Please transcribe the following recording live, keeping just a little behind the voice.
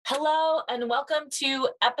Hello and welcome to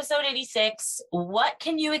episode 86. What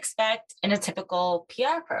can you expect in a typical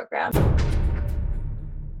PR program?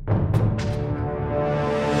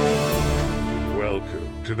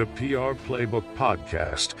 Welcome to the PR Playbook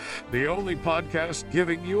Podcast, the only podcast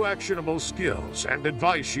giving you actionable skills and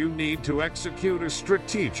advice you need to execute a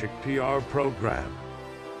strategic PR program.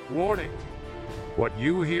 Warning: what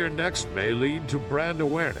you hear next may lead to brand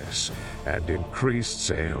awareness and increased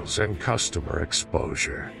sales and customer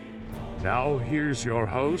exposure. Now here's your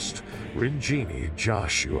host, Rinjini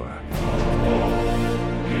Joshua.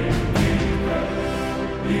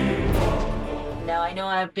 Now, I know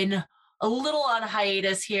I've been a little on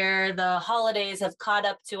hiatus here. The holidays have caught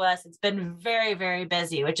up to us. It's been very, very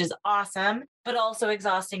busy, which is awesome, but also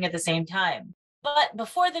exhausting at the same time. But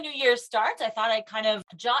before the new year starts, I thought I'd kind of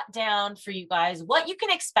jot down for you guys what you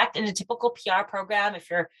can expect in a typical PR program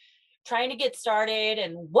if you're trying to get started,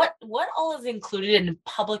 and what all is included in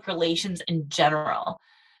public relations in general.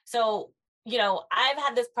 So, I've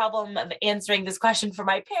had this problem of answering this question for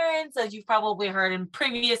my parents, as you've probably heard in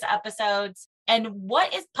previous episodes. And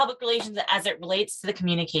what is public relations as it relates to the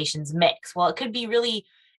communications mix? Well, it could be really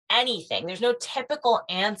anything. There's no typical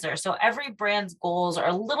answer. So every brand's goals are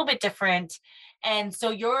a little bit different. And so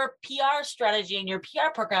your PR strategy and your PR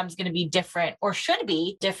program is going to be different, or should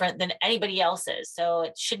be different than anybody else's. So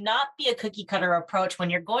it should not be a cookie cutter approach. When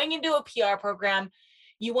you're going into a PR program,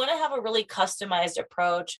 you want to have a really customized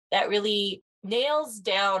approach that really nails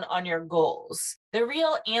down on your goals. The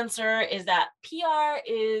real answer is that PR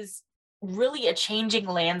is really a changing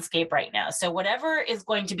landscape right now. So whatever is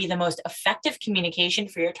going to be the most effective communication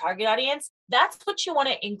for your target audience, that's what you want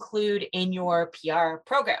to include in your PR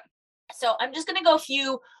program. So I'm just going to go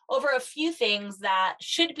over a few things that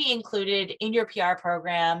should be included in your PR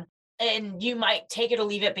program, and you might take it or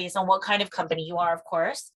leave it based on what kind of company you are, of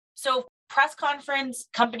course. So press conference,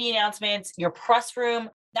 company announcements, your press room,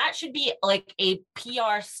 that should be like a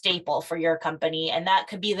PR staple for your company. And that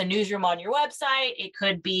could be the newsroom on your website. It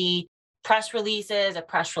could be press releases, a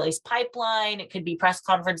press release pipeline. It could be press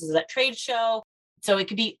conferences at trade show. So it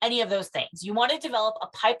could be any of those things. You want to develop a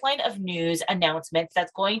pipeline of news announcements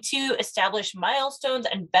that's going to establish milestones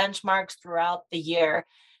and benchmarks throughout the year.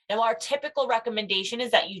 Now, our typical recommendation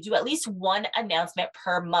is that you do at least one announcement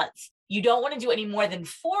per month. You don't want to do any more than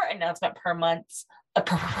four announcements per month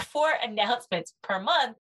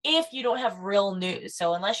if you don't have real news.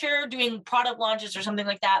 So unless you're doing product launches or something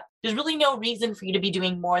like that, there's really no reason for you to be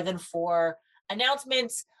doing more than four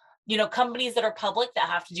announcements. Companies that are public that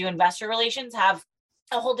have to do investor relations have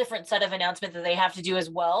a whole different set of announcements that they have to do as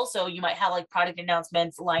well. So you might have like product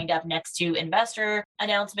announcements lined up next to investor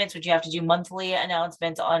announcements, which you have to do monthly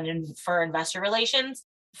announcements for investor relations.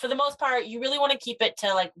 For the most part, you really want to keep it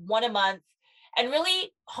to like one a month and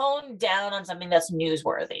really hone down on something that's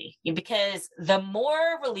newsworthy, because the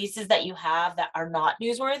more releases that you have that are not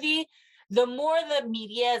newsworthy, the more the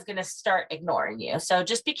media is going to start ignoring you. So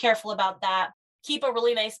just be careful about that. Keep a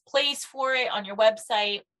really nice place for it on your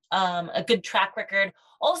website, a good track record.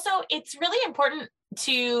 Also, it's really important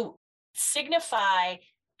to signify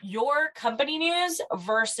your company news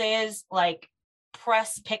versus like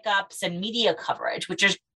press pickups and media coverage, which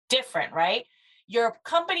is different, right? Your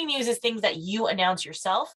company news is things that you announce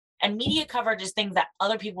yourself, and media coverage is things that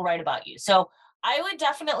other people write about you. So I would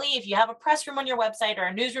definitely, if you have a press room on your website or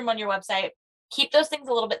a newsroom on your website, keep those things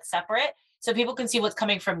a little bit separate so people can see what's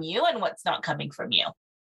coming from you and what's not coming from you.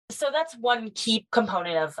 So that's one key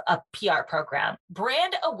component of a PR program.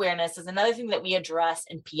 Brand awareness is another thing that we address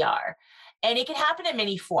in PR, and it can happen in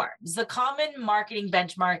many forms. The common marketing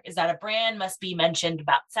benchmark is that a brand must be mentioned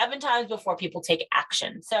about 7 times before people take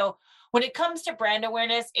action. So when it comes to brand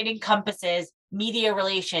awareness, it encompasses media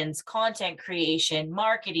relations, content creation,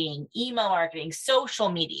 marketing, email marketing, social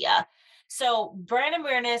media. So brand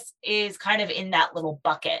awareness is kind of in that little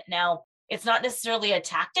bucket. Now, it's not necessarily a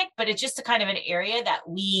tactic, but it's just a kind of an area that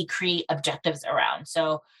we create objectives around.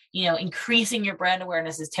 So, increasing your brand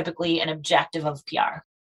awareness is typically an objective of PR.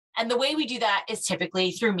 And the way we do that is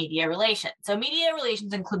typically through media relations. So media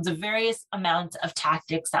relations includes a various amounts of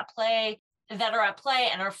tactics that are at play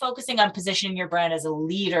and are focusing on positioning your brand as a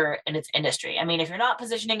leader in its industry. I mean, if you're not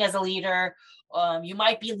positioning as a leader, you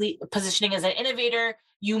might be positioning as an innovator.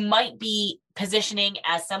 You might be positioning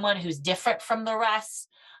as someone who's different from the rest.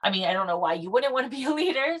 I mean, I don't know why you wouldn't want to be a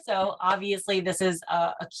leader. So obviously this is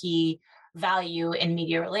a key value in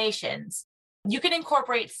media relations. You can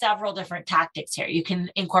incorporate several different tactics here. You can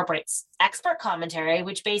incorporate expert commentary,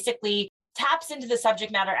 which basically taps into the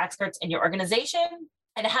subject matter experts in your organization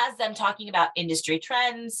and has them talking about industry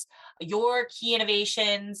trends, your key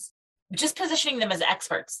innovations, just positioning them as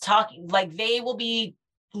experts, talking like they will be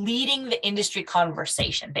leading the industry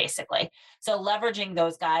conversation, basically. So leveraging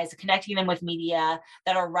those guys, connecting them with media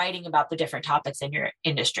that are writing about the different topics in your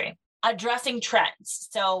industry. Addressing trends.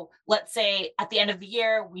 So let's say at the end of the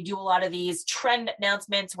year, we do a lot of these trend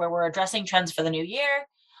announcements where we're addressing trends for the new year.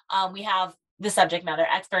 We have the subject matter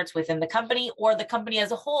experts within the company or the company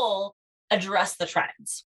as a whole address the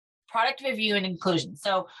trends. Product review and inclusion.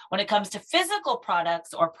 So when it comes to physical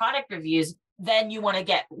products or product reviews, then you want to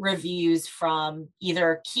get reviews from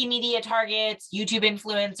either key media targets, YouTube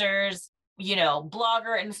influencers,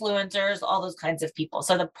 blogger influencers, all those kinds of people.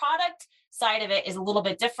 So the product side of it is a little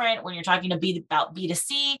bit different when you're talking about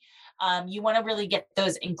B2C. You want to really get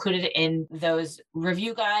those included in those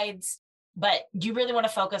review guides, but you really want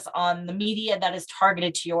to focus on the media that is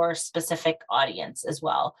targeted to your specific audience as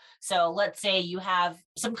well. So let's say you have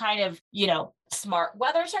some kind of, smart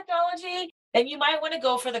weather technology, then you might want to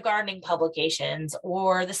go for the gardening publications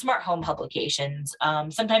or the smart home publications.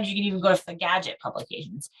 Sometimes you can even go for the gadget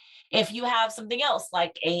publications. If you have something else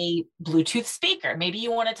like a Bluetooth speaker, maybe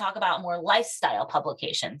you want to talk about more lifestyle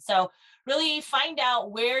publications. So really find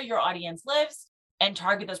out where your audience lives and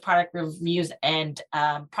target those product reviews and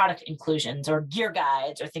product inclusions or gear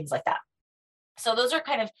guides or things like that. So those are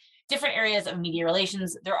kind of different areas of media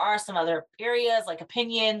relations. There are some other areas like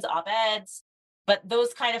opinions, op-eds, but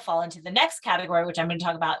those kind of fall into the next category, which I'm going to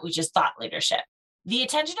talk about, which is thought leadership. The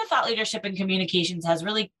attention to thought leadership in communications has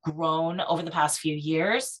really grown over the past few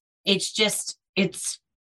years. It's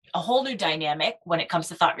a whole new dynamic when it comes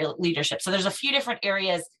to thought leadership. So there's a few different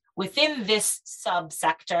areas within this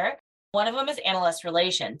subsector. One of them is analyst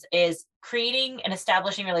relations, is creating and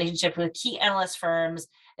establishing relationships with key analyst firms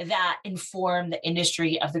that inform the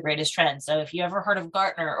industry of the greatest trends. So if you ever heard of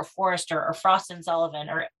Gartner or Forrester or Frost & Sullivan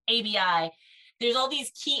or ABI, there's all these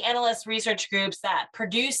key analyst research groups that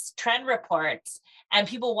produce trend reports, and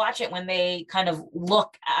people watch it when they kind of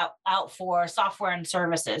look out for software and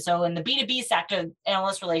services. So in the B2B sector,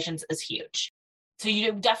 analyst relations is huge. So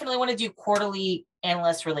you definitely want to do quarterly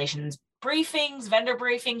analyst relations briefings, vendor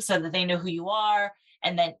briefings, so that they know who you are,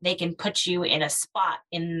 and then they can put you in a spot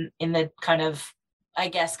in the kind of,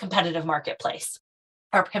 competitive marketplace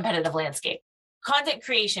or competitive landscape. Content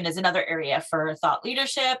creation is another area for thought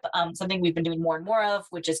leadership, something we've been doing more and more of,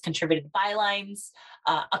 which is contributed bylines,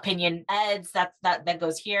 opinion eds, that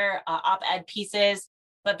goes here, op-ed pieces.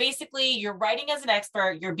 But basically, you're writing as an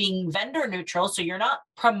expert, you're being vendor neutral, so you're not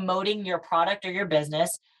promoting your product or your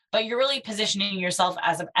business, but you're really positioning yourself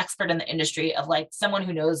as an expert in the industry of like someone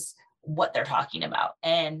who knows what they're talking about.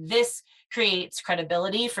 And this creates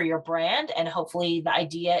credibility for your brand. And hopefully the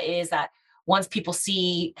idea is that once people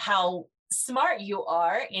see how smart you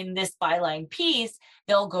are in this byline piece,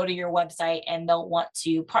 they'll go to your website and they'll want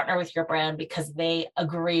to partner with your brand because they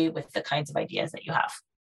agree with the kinds of ideas that you have.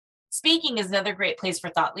 Speaking is another great place for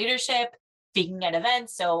thought leadership. Speaking at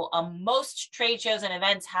events. So most trade shows and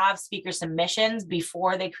events have speaker submissions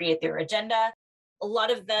before they create their agenda. A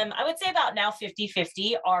lot of them, I would say about now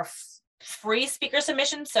 50-50 are free speaker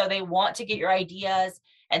submissions. So they want to get your ideas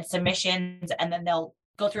and submissions, and then they'll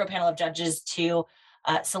go through a panel of judges to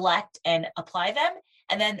select and apply them.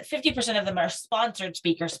 And then 50% of them are sponsored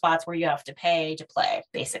speaker spots where you have to pay to play,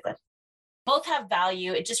 basically. Both have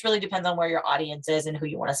value. It just really depends on where your audience is and who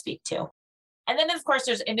you want to speak to. And then, of course,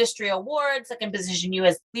 there's industry awards that can position you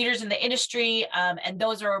as leaders in the industry. And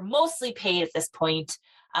those are mostly paid at this point.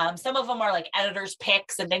 Some of them are like editors'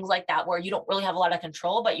 picks and things like that, where you don't really have a lot of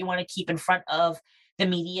control, but you want to keep in front of the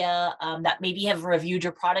media that maybe have reviewed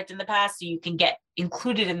your product in the past, so you can get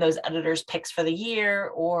included in those editors' picks for the year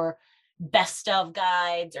or best of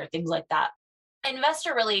guides or things like that.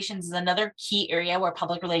 Investor relations is another key area where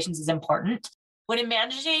public relations is important. When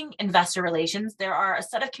managing investor relations, there are a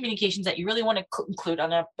set of communications that you really want to include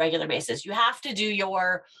on a regular basis. You have to do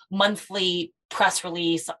your monthly press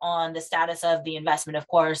release on the status of the investment, of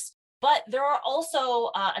course, but there are also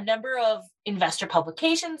a number of investor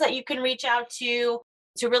publications that you can reach out to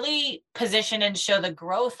really position and show the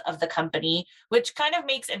growth of the company, which kind of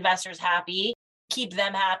makes investors happy, keep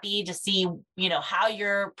them happy to see, how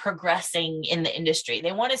you're progressing in the industry.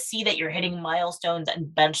 They want to see that you're hitting milestones and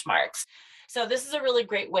benchmarks. So this is a really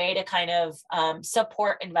great way to kind of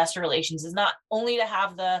support investor relations, is not only to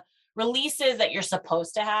have the releases that you're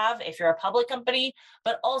supposed to have if you're a public company,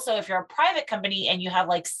 but also if you're a private company and you have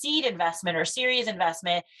like seed investment or series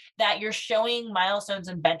investment, that you're showing milestones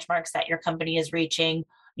and benchmarks that your company is reaching,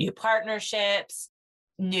 new partnerships,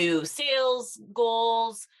 new sales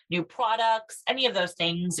goals, new products, any of those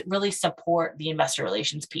things really support the investor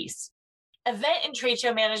relations piece. Event and trade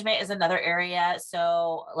show management is another area.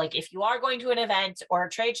 So like if you are going to an event or a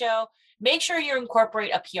trade show, make sure you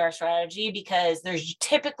incorporate a PR strategy because there's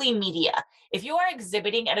typically media. If you are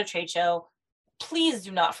exhibiting at a trade show, please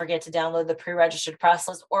do not forget to download the pre-registered press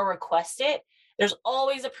list or request it. There's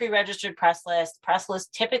always a pre-registered press list. Press lists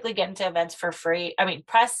typically get into events for free.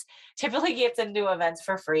 Press typically gets into events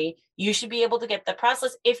for free. You should be able to get the press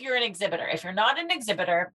list if you're an exhibitor. If you're not an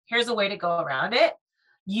exhibitor, here's a way to go around it.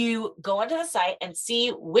 You go onto the site and see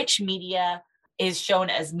which media is shown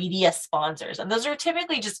as media sponsors. And those are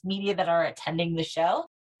typically just media that are attending the show.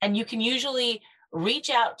 And you can usually reach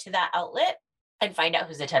out to that outlet and find out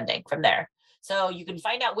who's attending from there. So you can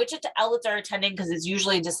find out which outlets are attending because it's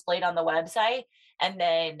usually displayed on the website, and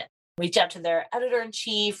then reach out to their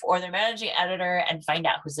editor-in-chief or their managing editor and find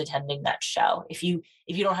out who's attending that show if you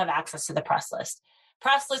don't have access to the press list.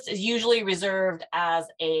 Press list is usually reserved as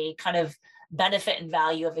a kind of benefit and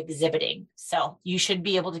value of exhibiting. So you should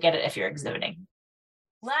be able to get it if you're exhibiting.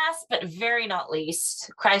 Last but very not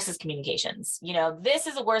least, crisis communications. This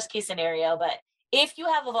is a worst case scenario, but if you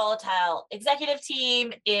have a volatile executive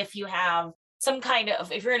team, if you have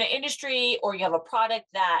if you're in an industry or you have a product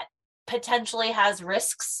that potentially has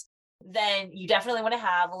risks, then you definitely want to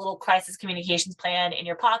have a little crisis communications plan in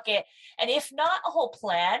your pocket. And if not a whole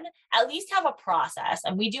plan, at least have a process.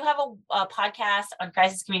 And we do have a podcast on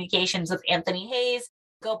crisis communications with Anthony Hayes.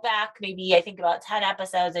 Go back maybe I think about 10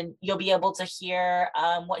 episodes and you'll be able to hear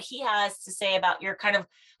what he has to say about your kind of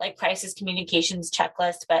like crisis communications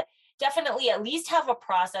checklist. But definitely at least have a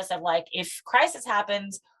process of like, if crisis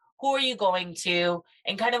happens, who are you going to,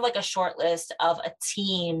 and kind of like a short list of a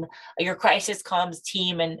team, your crisis comms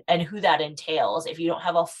team, and who that entails if you don't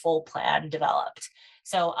have a full plan developed.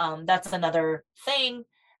 So that's another thing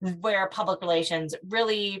where public relations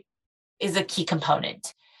really is a key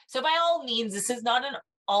component. So by all means, this is not an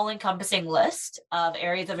all-encompassing list of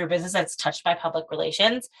areas of your business that's touched by public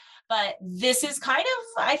relations, but this is kind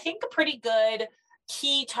of, I think, a pretty good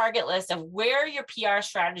key target list of where your PR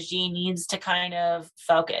strategy needs to kind of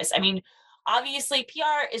focus. Obviously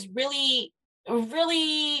PR is really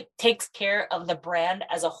takes care of the brand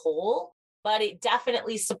as a whole, but it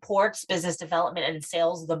definitely supports business development and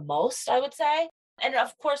sales the most, I would say. And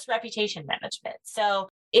of course, reputation management. So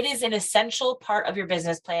it is an essential part of your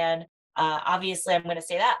business plan. Obviously, I'm going to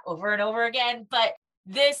say that over and over again, but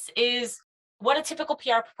this is what a typical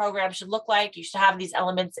PR program should look like. You should have these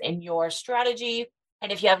elements in your strategy.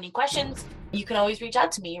 And if you have any questions, you can always reach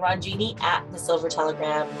out to me, Ranjini at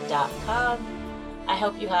thesilvertelegram.com. I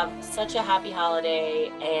hope you have such a happy holiday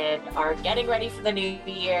and are getting ready for the new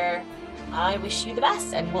year. I wish you the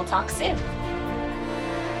best, and we'll talk soon.